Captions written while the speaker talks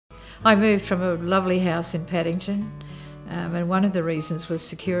I moved from a lovely house in Paddington, and one of the reasons was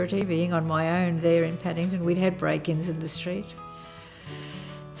security. Being on my own there in Paddington, we'd had break-ins in the street.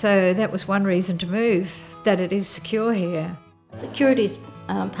 So that was one reason to move, that it is secure here. Security's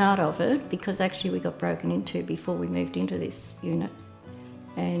part of it, because actually we got broken into before we moved into this unit,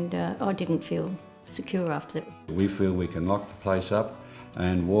 and I didn't feel secure after that. We feel we can lock the place up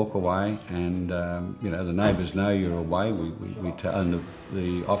and walk away, and you know, the neighbours know you're away. We tell, and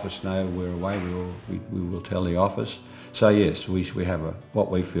the office know we're away. We will tell the office. So yes, we have what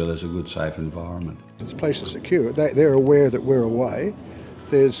we feel is a good, safe environment. This place is secure. They're aware that we're away.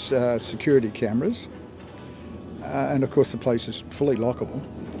 There's security cameras, and of course the place is fully lockable.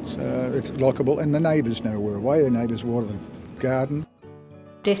 So it's lockable, and the neighbours know we're away. The neighbours water the garden.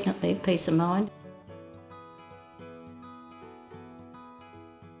 Definitely peace of mind.